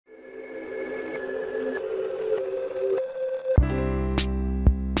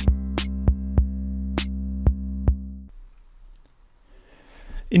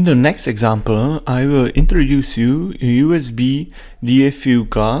In the next example, I will introduce you a USB DFU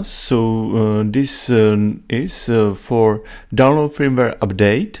class. So this is for download firmware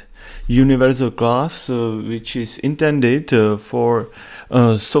update universal class, which is intended for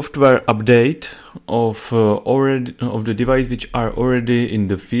software update of the device which are already in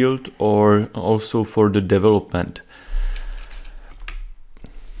the field, or also for the development.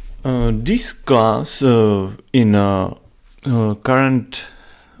 This class in a current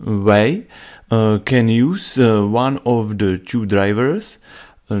way can use one of the two drivers.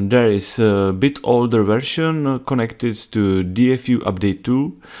 There is a bit older version connected to DFU update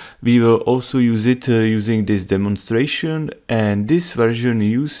tool. We will also use it using this demonstration, and this version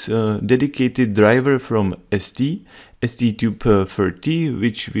use dedicated driver from STMicroelectronics,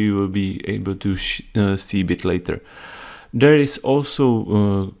 which we will be able to see a bit later. There is also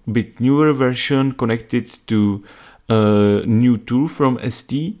a bit newer version connected to a new tool from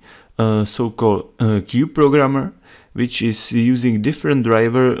ST, so-called Cube Programmer, which is using different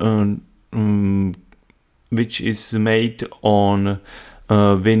driver which is made on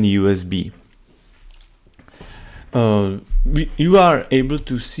Win USB. You are able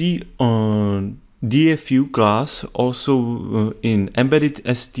to see DFU class also in embedded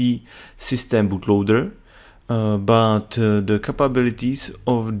ST system bootloader. But the capabilities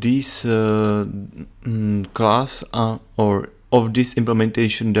of this class or of this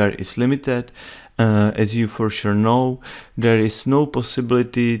implementation there is limited. As you for sure know, there is no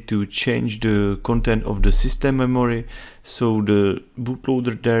possibility to change the content of the system memory, so the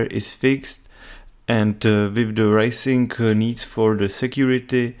bootloader there is fixed, and with the rising needs for the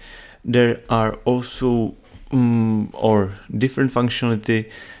security, there are also or different functionality.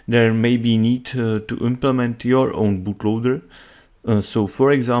 There may be need to implement your own bootloader. So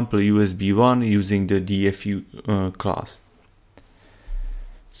for example, USB 1 using the DFU class.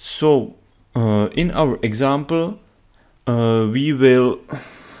 So in our example, we will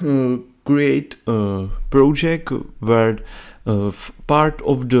create a project where part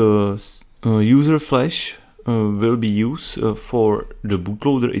of the user flash will be used for the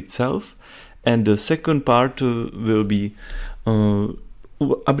bootloader itself, and the second part will be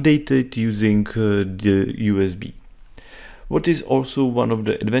updated using the USB. What is also one of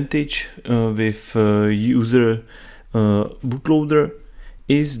the advantage with user bootloader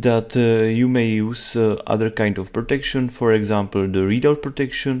is that you may use other kind of protection, for example the readout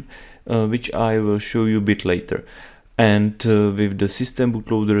protection, which I will show you a bit later. And with the system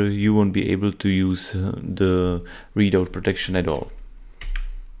bootloader you won't be able to use the readout protection at all.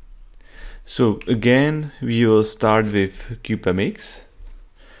 So again, we will start with CubeMX,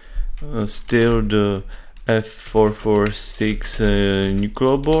 still the F446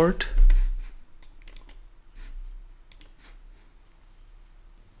 nuclear board.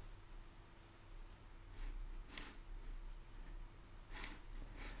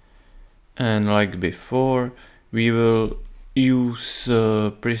 And like before, we will use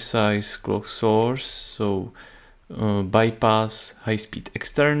precise clock source, so bypass high-speed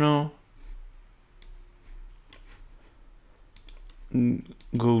external.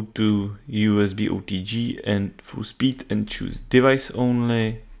 Go to USB OTG and full speed and choose device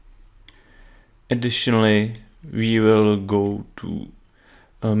only. Additionally, we will go to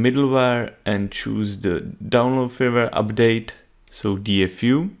middleware and choose the download firmware update, so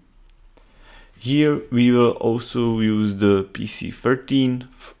DFU. Here we will also use the PC13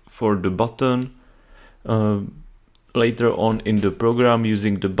 for the button. Later on in the program,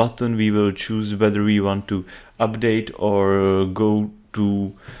 using the button, we will choose whether we want to update or go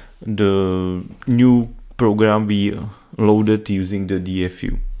to the new program we loaded using the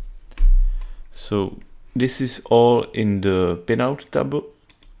DFU. So this is all in the pinout tab.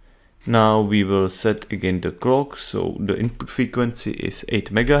 Now we will set again the clock, so the input frequency is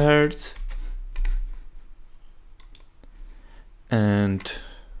 8 MHz. And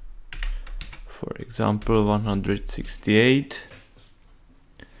for example 168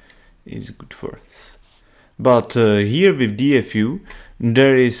 is good for us. But here with DFU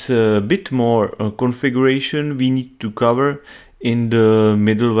there is a bit more configuration we need to cover in the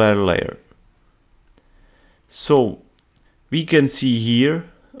middleware layer. So we can see here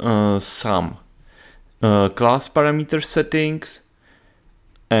some class parameter settings,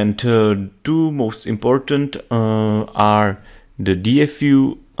 and two most important are the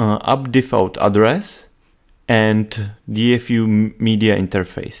DFU up default address and DFU media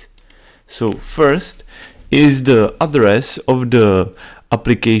interface. So first is the address of the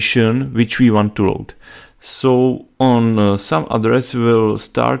application which we want to load. So on some address we'll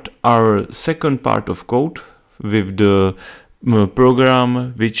start our second part of code with the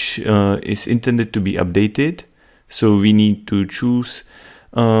program which is intended to be updated. So we need to choose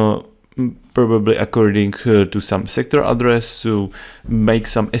probably according to some sector address, to make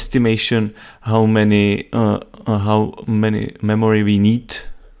some estimation how many memory we need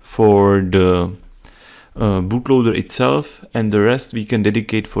for the bootloader itself, and the rest we can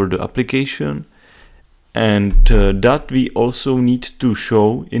dedicate for the application. And that we also need to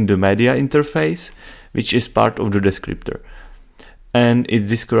show in the media interface, which is part of the descriptor, and it's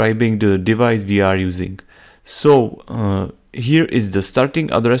describing the device we are using. So here is the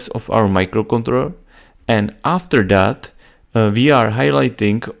starting address of our microcontroller, and after that we are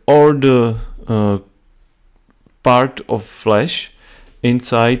highlighting all the part of flash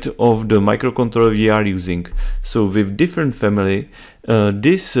inside of the microcontroller we are using. So with different family,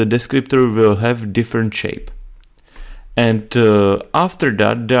 this descriptor will have different shape. And after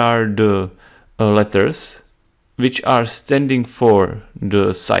that there are the letters which are standing for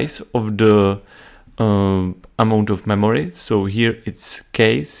the size of the amount of memory. So here it's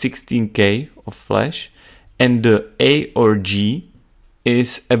K, 16K of flash, and the A or G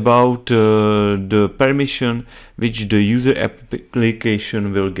is about the permission which the user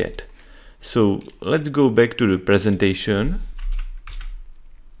application will get. So let's go back to the presentation,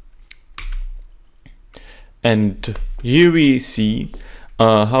 and here we see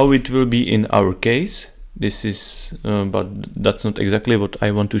how it will be in our case. This is but that's not exactly what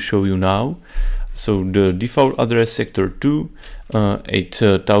I want to show you now. So the default address sector 2,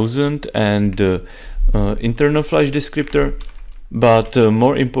 8000, and internal flash descriptor. But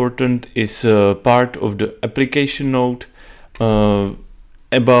more important is part of the application node about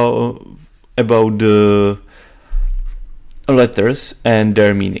the letters and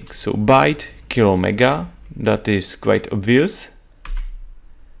their meaning. So byte, kilo, mega, that is quite obvious.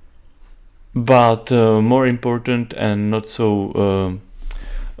 But more important and not so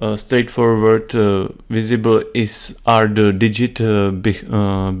straightforward visible are the digit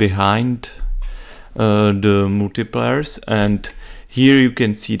behind the multipliers, and here you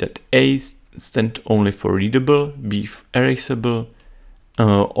can see that A stands only for readable, B erasable,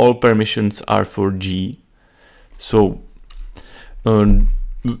 all permissions are for G. So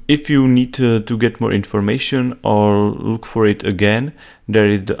if you need to get more information or look for it again, there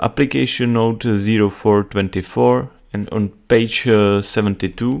is the application node 0424, and on page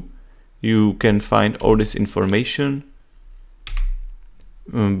 72 you can find all this information.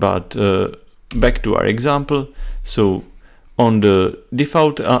 But back to our example. So on the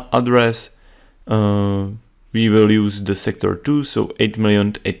default address we will use the sector 2, so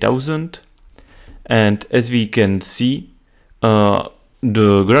 8,008,000, and as we can see the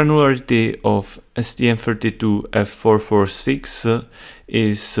granularity of STM32F446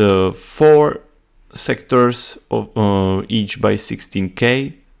 is 4 sectors of each by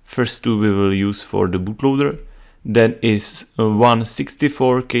 16K. First two we will use for the bootloader, then is one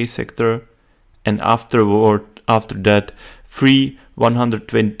 64K sector, and after that 3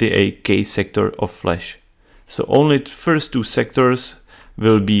 128K sector of flash. So only the first two sectors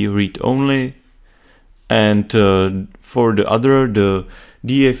will be read-only, and for the other, the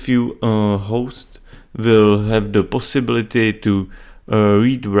DFU host will have the possibility to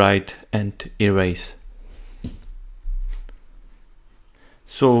read, write and erase.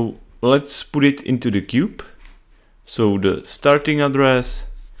 So let's put it into the cube. So the starting address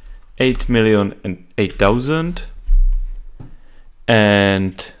 8,008,000,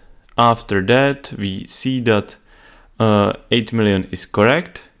 and after that we see that 8 million is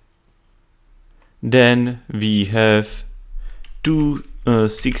correct. Then we have two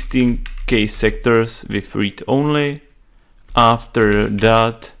 16K sectors with read only. After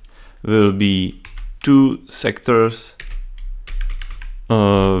that will be two sectors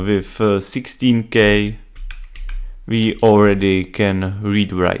with 16K. We already can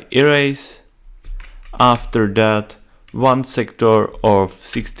read, write, erase. After that, one sector of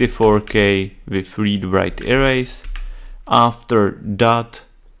 64K with read, write, erase. After that,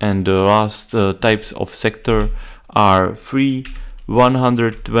 and the last types of sector are 3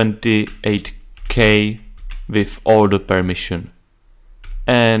 128K with all the permission,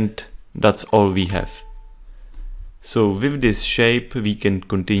 and that's all we have. So with this shape we can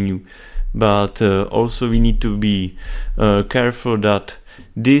continue, but also we need to be careful that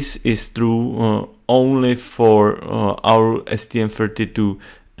this is true only for our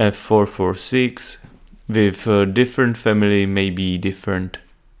STM32F446. with different family may be different.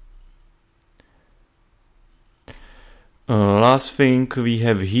 Last thing we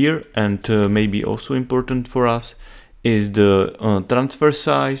have here, and maybe also important for us, is the transfer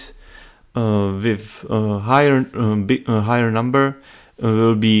size. with a higher number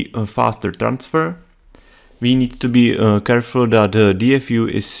will be a faster transfer. We need to be careful that the DFU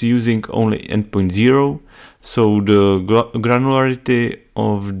is using only endpoint 0, so the granularity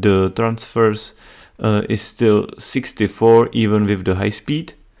of the transfers is still 64 even with the high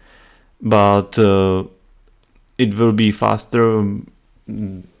speed, but it will be faster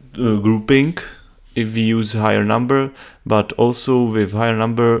grouping if we use higher number, but also with higher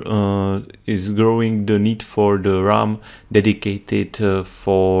number is growing the need for the RAM dedicated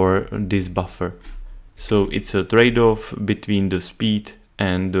for this buffer. So it's a trade-off between the speed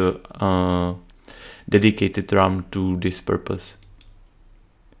and the dedicated RAM to this purpose.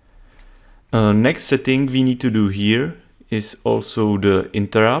 Next setting we need to do here is also the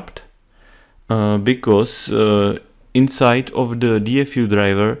interrupt, because inside of the DFU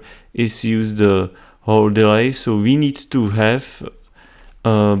driver is used the hold delay, so we need to have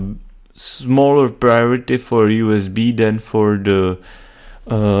smaller priority for USB than for the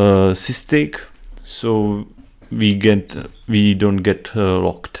SysTick, so we don't get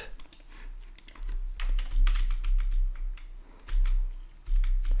locked.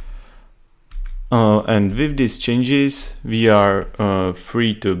 And with these changes we are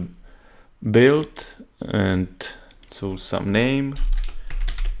free to build, and so some name,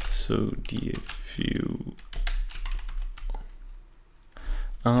 so DFU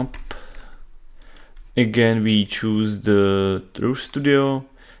up. Again we choose the True Studio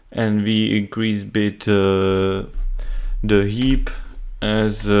and we increase bit the heap,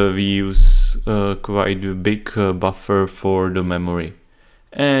 as we use quite a big buffer for the memory,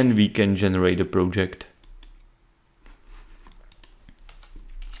 and we can generate a project.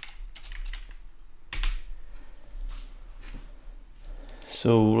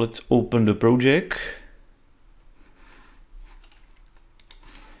 So let's open the project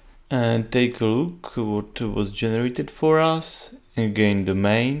and take a look what was generated for us. Again the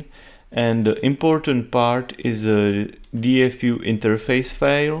main, and the important part is a DFU interface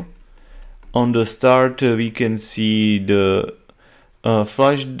file. On the start we can see the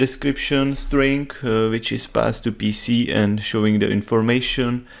flash description string which is passed to PC and showing the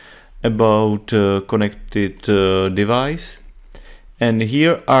information about connected device. And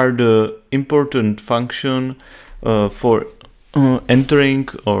here are the important function for entering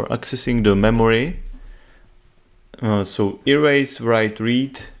or accessing the memory. So erase, write,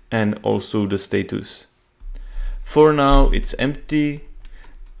 read, and also the status. For now it's empty.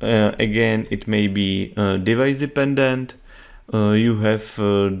 Again it may be device dependent. You have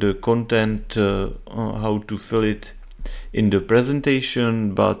the content how to fill it in the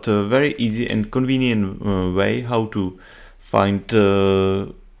presentation, but a very easy and convenient way how to find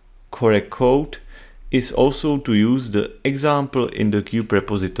correct code is also to use the example in the Cube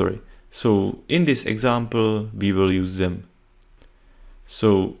repository. So in this example we will use them.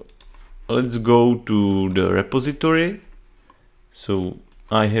 So let's go to the repository. So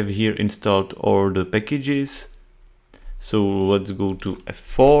I have here installed all the packages. So let's go to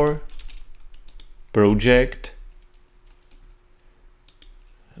F4, project,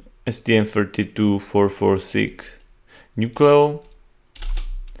 STM32 446 Nucleo,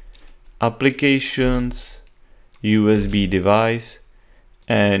 applications, USB device,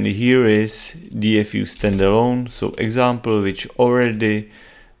 and here is DFU standalone, so example which already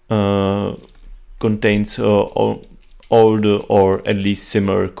contains all the or at least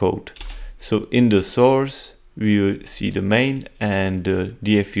similar code. So in the source we will see the main and the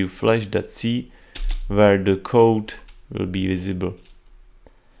DFU flash.c where the code will be visible.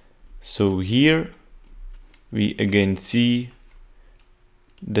 So here we again see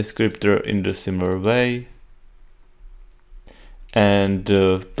descriptor in the similar way and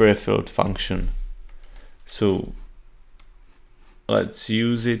the prefilled function. So let's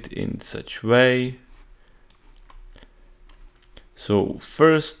use it in such way. So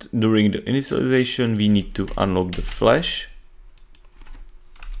first, during the initialization we need to unlock the flash.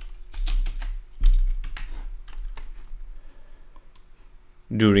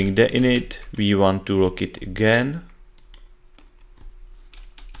 During the init we want to lock it again.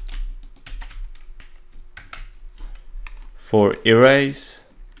 For erase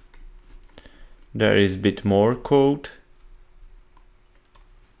there is a bit more code.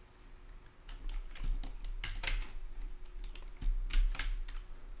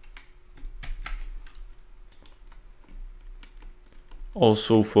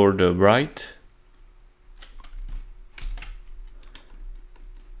 Also for the write.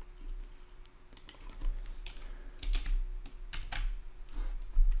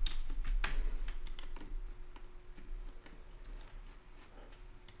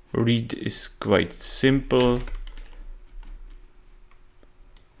 Read is quite simple.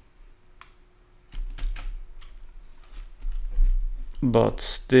 But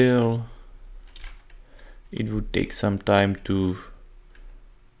still, it would take some time to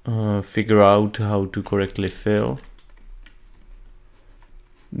figure out how to correctly fill.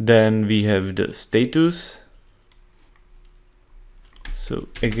 Then we have the status. So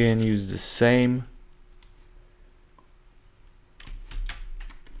again, use the same.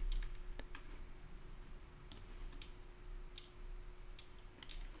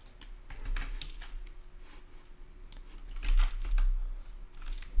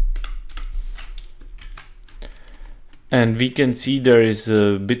 And we can see there is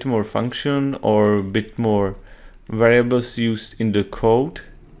a bit more function or a bit more variables used in the code.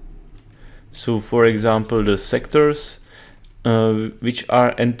 So for example, the sectors which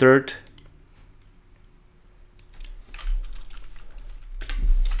are entered.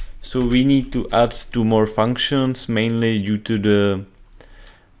 So we need to add 2 more functions, mainly due to the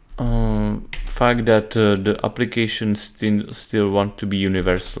fact that the application still want to be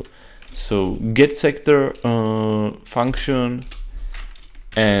universal. So get sector function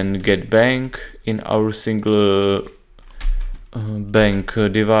and get bank in our single bank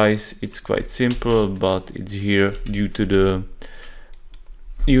device. It's quite simple, but it's here due to the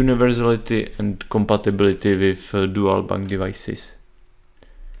universality and compatibility with dual bank devices.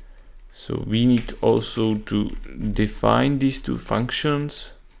 So we need also to define these 2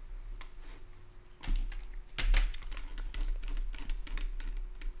 functions.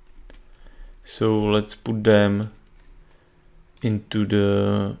 So let's put them into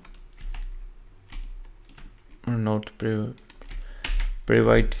the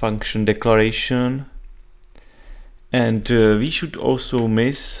private function declaration, and we should also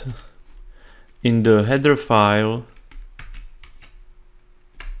miss in the header file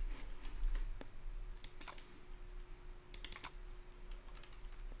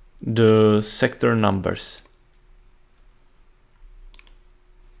the sector numbers.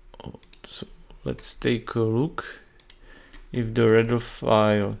 So let's take a look if the header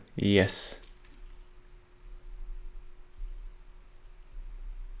file, yes.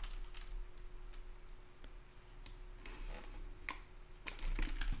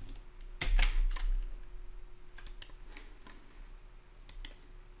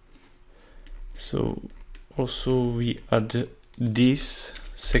 So also we add these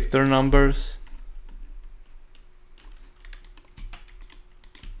sector numbers.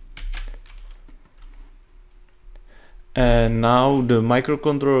 And now the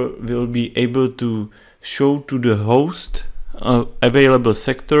microcontroller will be able to show to the host available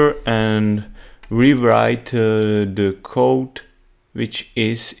sector and rewrite the code which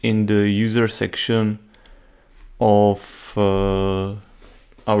is in the user section of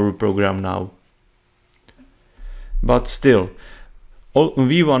our program now. But still,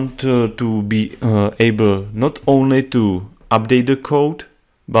 we want to be able not only to update the code,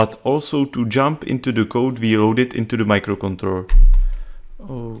 but also to jump into the code we loaded into the microcontroller.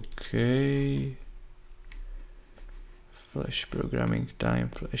 Okay. Flash programming time,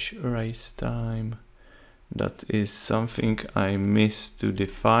 flash erase time. That is something I missed to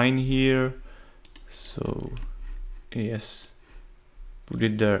define here. So yes, put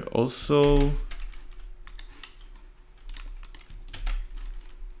it there also.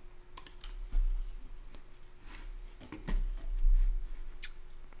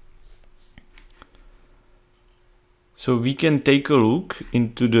 So we can take a look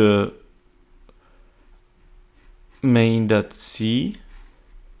into the main.c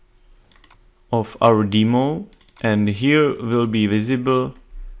of our demo, and here will be visible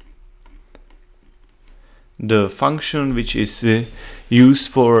the function which is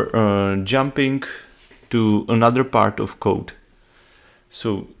used for jumping to another part of code.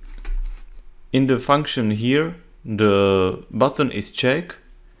 So in the function here, the button is checked,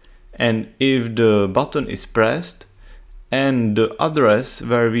 and if the button is pressed and the address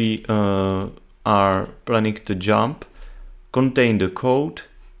where we are planning to jump contain the code,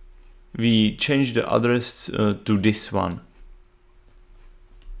 we change the address to this one.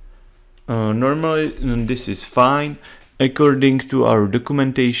 Normally this is fine. According to our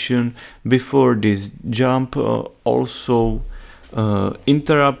documentation, before this jump also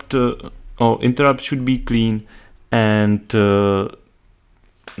interrupt should be clean, and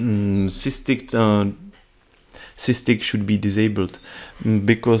sysdig should be disabled,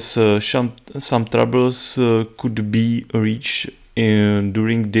 because some troubles could be reached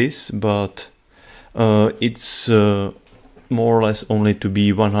during this, but it's more or less only to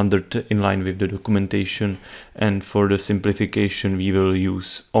be 100 in line with the documentation, and for the simplification we will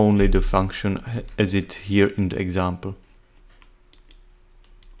use only the function as it here in the example.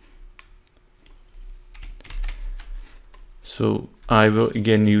 So I will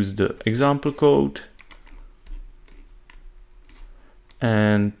again use the example code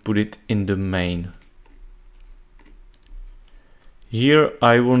and put it in the main. Here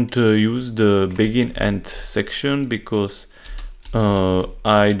I want to use the begin end section because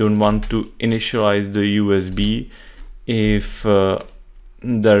I don't want to initialize the USB if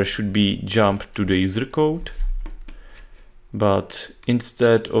there should be jump to the user code. But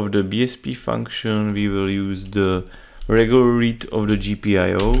instead of the BSP function, we will use the regular read of the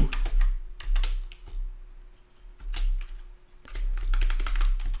GPIO.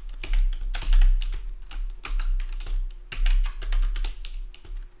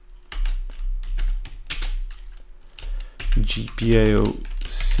 GPIO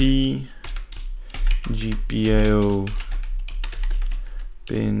C, GPIO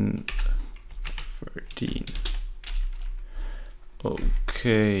pin 13.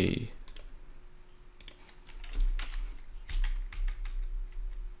 Okay.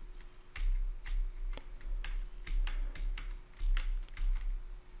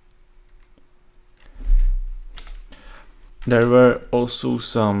 There were also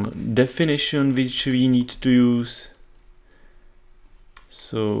some definition which we need to use.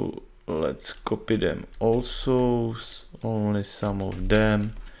 So let's copy them also, only some of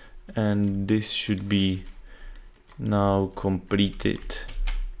them, and this should be now completed.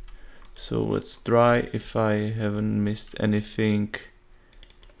 So let's try if I haven't missed anything.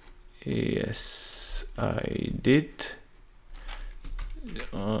 Yes, I did.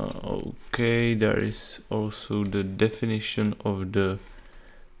 Okay, there is also the definition of the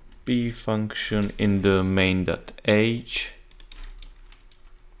P function in the main.h.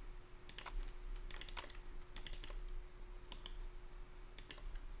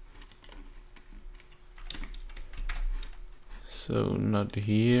 So not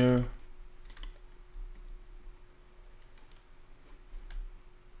here.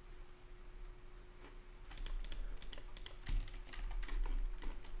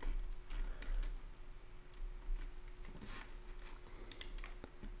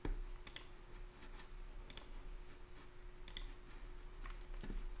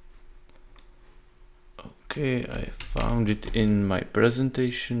 Okay, I found it in my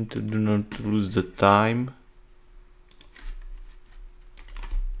presentation to do not lose the time.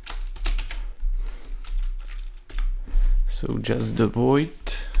 So just the void.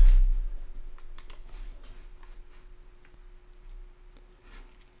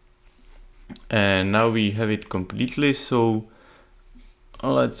 And now we have it completely. So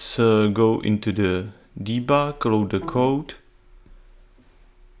let's go into the debug, load the code,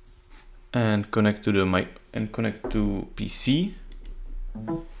 and connect to the mic and connect to PC.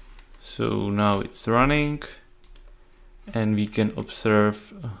 So now it's running, and we can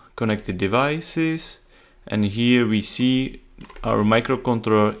observe connected devices. And here we see our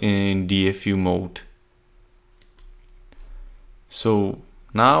microcontroller in DFU mode. So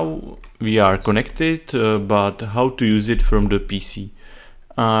now we are connected, but how to use it from the PC?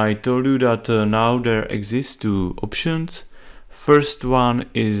 I told you that now there exist two options. First one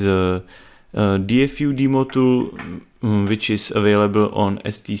is a DFU demo tool, which is available on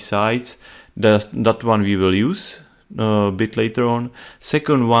ST sites. That one we will use a bit later on.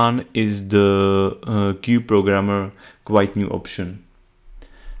 Second one is the Q programmer, quite new option.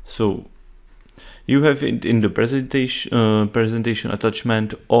 So you have it in the presentation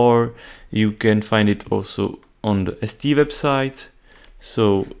attachment, or you can find it also on the ST website.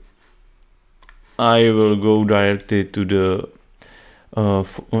 So I will go directly to the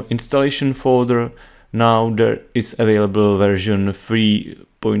installation folder. Now there is available version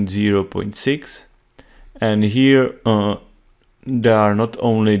 3.0.6, and here there are not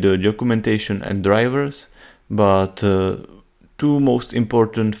only the documentation and drivers, but two most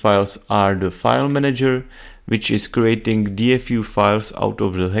important files are the file manager, which is creating DFU files out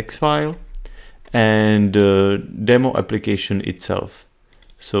of the hex file, and the demo application itself.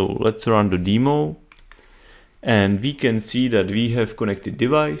 So let's run the demo, and we can see that we have connected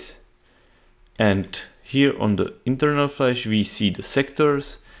device, and here on the internal flash we see the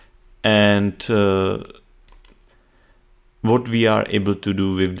sectors and what we are able to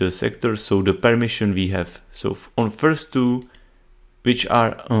do with the sectors. So the permission we have. So on first two, which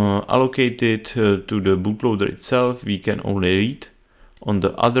are allocated to the bootloader itself, we can only read. On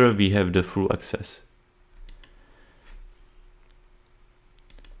the other we have the full access.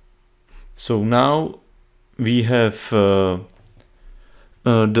 So now we have the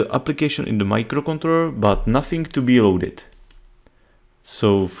application in the microcontroller, but nothing to be loaded.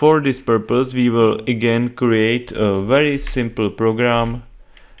 So for this purpose, we will again create a very simple program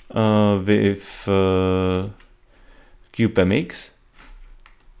with CubeMX.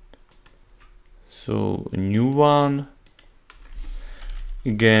 So a new one,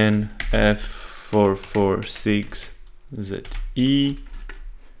 again F446ZE,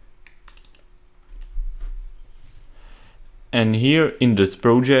 and here in this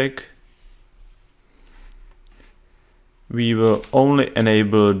project we will only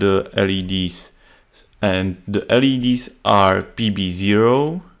enable the LEDs, and the LEDs are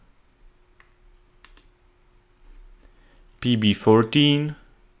PB0, PB14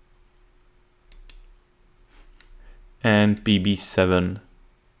 and PB7.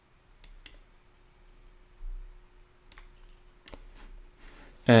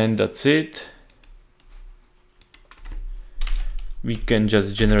 And that's it. We can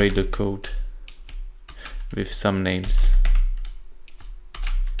just generate the code with some names.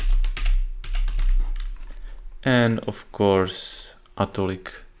 And of course,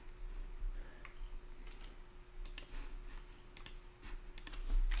 atomic.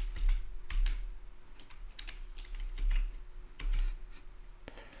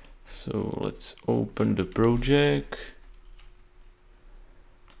 So let's open the project.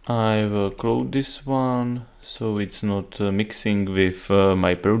 I will close this one so it's not mixing with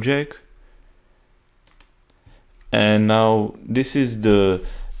my project. And now this is the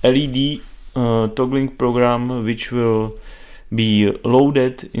LED toggling program which will be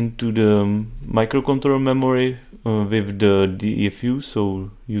loaded into the microcontroller memory with the DFU,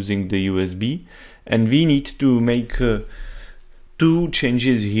 so using the USB. And we need to make two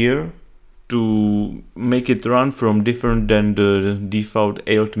changes here to make it run from different than the default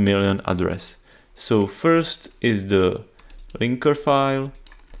 8 million address. So first is the linker file.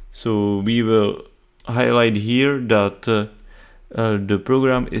 So we will highlight here that the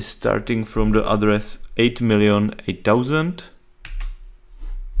program is starting from the address 8,000,08000.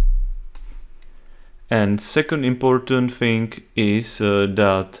 And second important thing is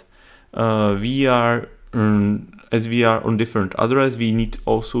that we are as we are on different address, we need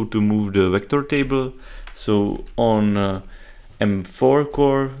also to move the vector table. So on M4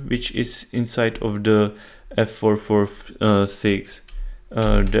 core, which is inside of the F446,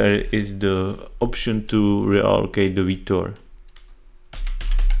 there is the option to reallocate the vector.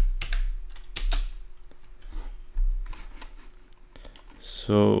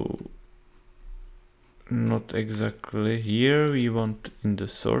 So not exactly here, we want in the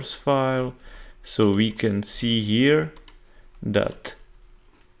source file. So we can see here that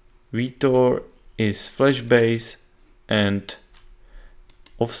vector is flash base and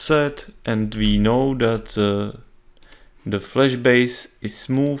offset, and we know that the flash base is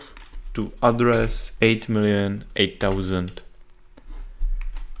moved to address 8,000,08000.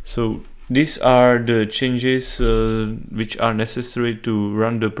 So these are the changes which are necessary to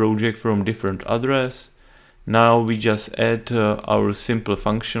run the project from different address. Now we just add our simple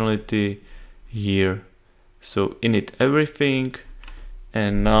functionality here. So init everything,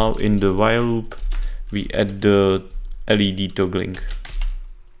 and now in the while loop we add the LED toggling.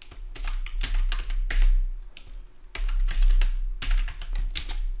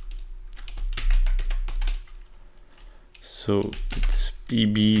 So it's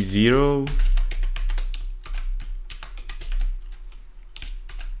PB0,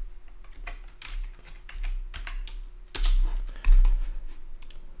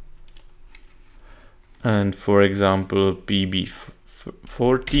 and for example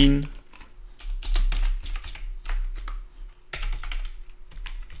PB14,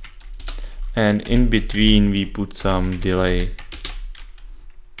 and in between we put some delay.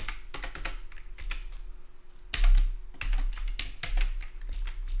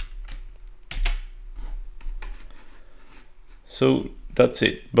 So that's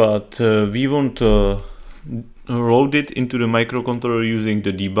it, but we want to load it into the microcontroller using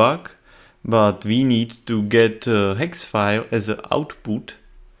the debug, but we need to get a hex file as an output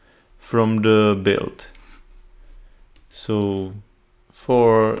from the build. So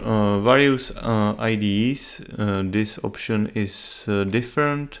for various IDEs, this option is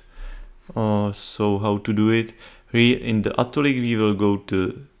different. So how to do it? Here in the atomic we will go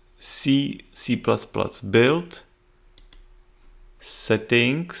to C++ build,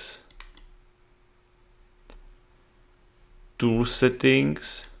 settings, tool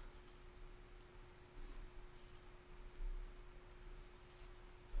settings,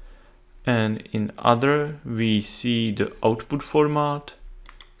 and in other we see the output format.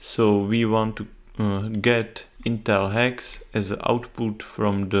 So we want to get Intel hex as an output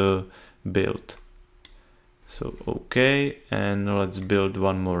from the build. So okay, and let's build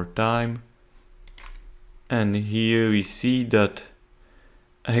one more time. And here we see that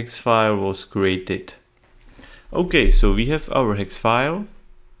a hex file was created. Okay, so we have our hex file.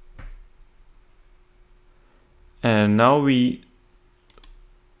 And now we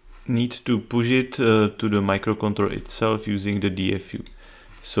need to push it to the microcontroller itself using the DFU.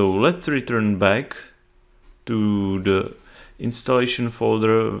 So let's return back to the installation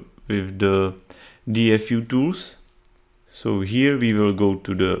folder with the DFU tools. So here we will go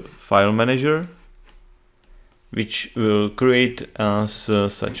to the file manager, which will create us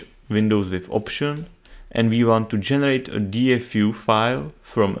such windows with option, and we want to generate a DFU file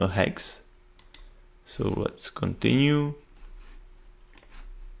from a hex. So let's continue.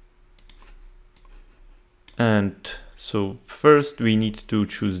 And so first we need to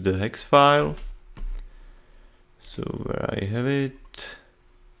choose the hex file. So where I have it.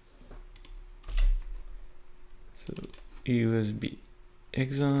 So USB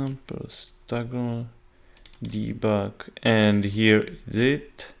example, toggle, debug, and here is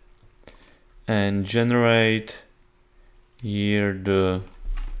it. And generate here the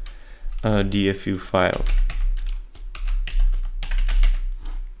DFU file.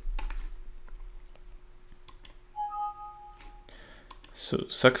 So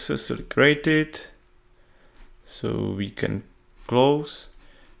successfully created. So we can close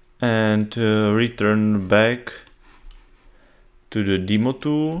and return back to the demo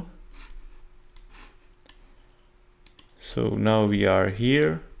tool. So now we are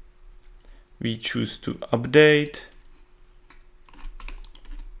here. We choose to update.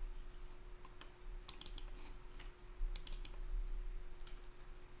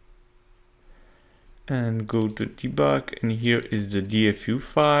 And go to debug, and here is the DFU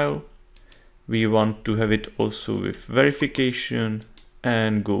file. We want to have it also with verification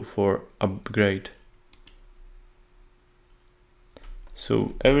and go for upgrade.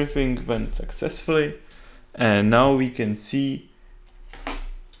 So everything went successfully, and now we can see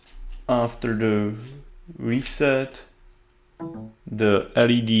after the reset the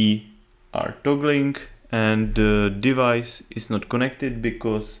LED are toggling and the device is not connected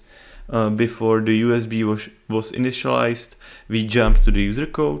because before the USB was initialized we jumped to the user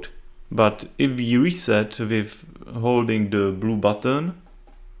code. But if we reset with holding the blue button,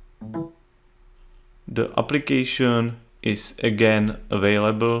 the application is again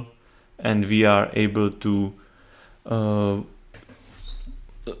available and we are able to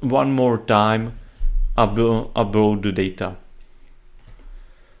one more time upload the data.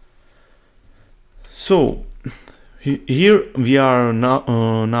 So here we are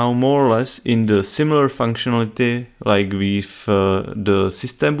now more or less in the similar functionality like with the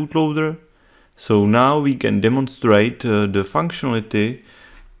system bootloader. So now we can demonstrate the functionality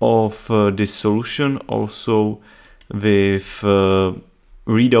of this solution also with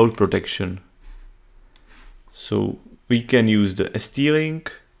readout protection. So we can use the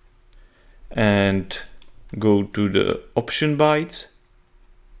ST-Link and go to the option bytes.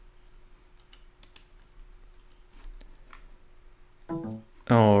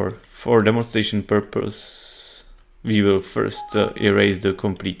 Or for demonstration purpose, we will first erase the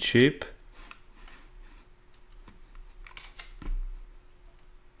complete chip.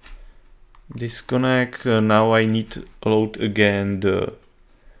 Disconnect. Now I need to load again the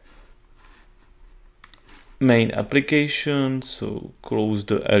main application. So close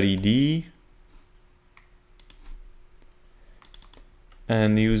the LED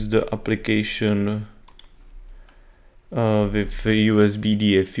and use the application with USB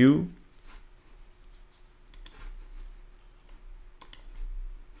DFU.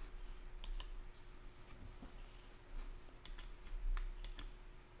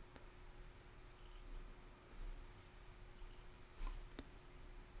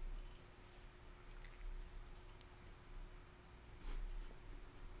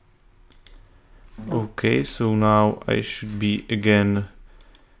 Okay, so now I should be again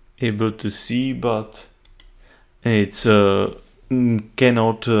able to see, but it's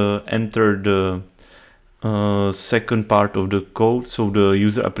cannot enter the second part of the code, so the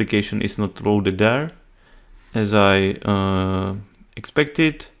user application is not loaded there as I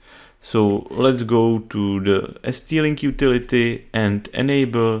expected. So let's go to the ST-Link utility and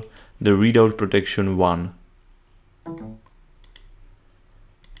enable the readout protection 1.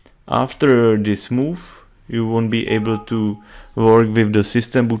 After this move, you won't be able to work with the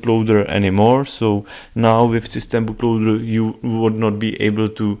system bootloader anymore. So now with system bootloader you would not be able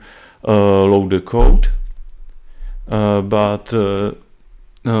to load the code, but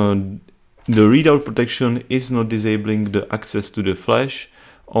The readout protection is not disabling the access to the flash,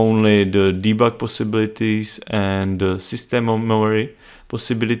 only the debug possibilities and the system memory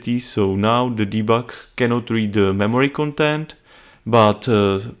possibilities. So now the debug cannot read the memory content, but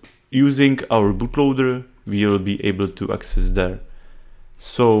using our bootloader we will be able to access there.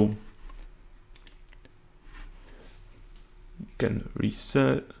 So you can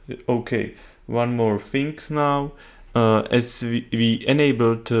reset. Okay, one more thing now. As we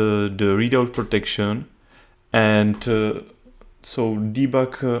enabled the readout protection, and so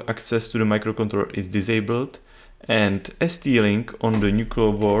debug access to the microcontroller is disabled, and ST-Link on the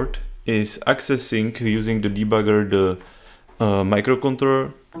Nucleo board is accessing using the debugger the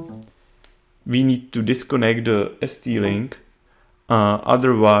microcontroller. We need to disconnect the ST-Link,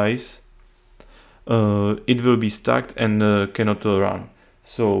 otherwise it will be stuck and cannot run.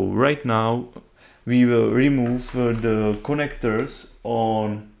 So right now we will remove the connectors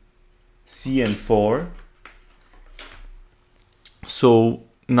on CN4. So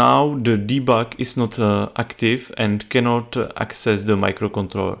now the debug is not active and cannot access the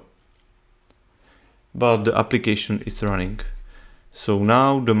microcontroller, but the application is running. So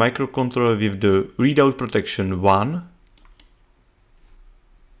now the microcontroller with the readout protection 1,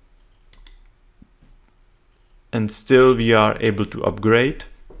 and still we are able to upgrade.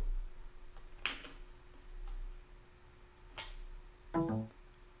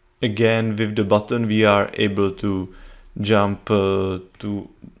 Again, with the button we are able to jump to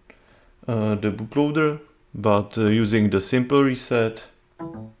the bootloader, but using the simple reset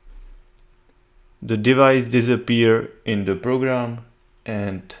the device disappears in the program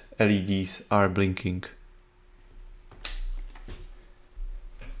and LEDs are blinking.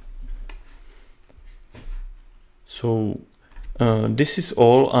 So this is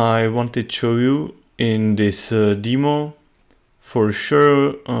all I wanted to show you in this demo. For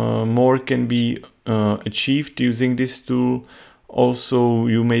sure more can be achieved using this tool. Also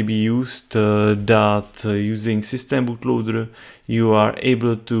you may be used that using system bootloader you are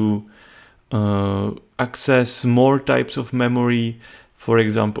able to access more types of memory, for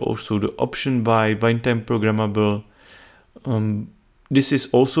example also the option by one-time programmable. This is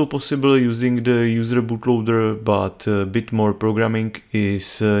also possible using the user bootloader, but a bit more programming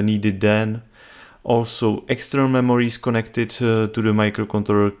is needed then. Also external memories connected to the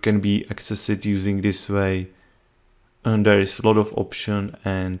microcontroller can be accessed using this way, and there is a lot of option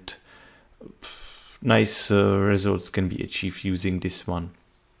and nice results can be achieved using this one.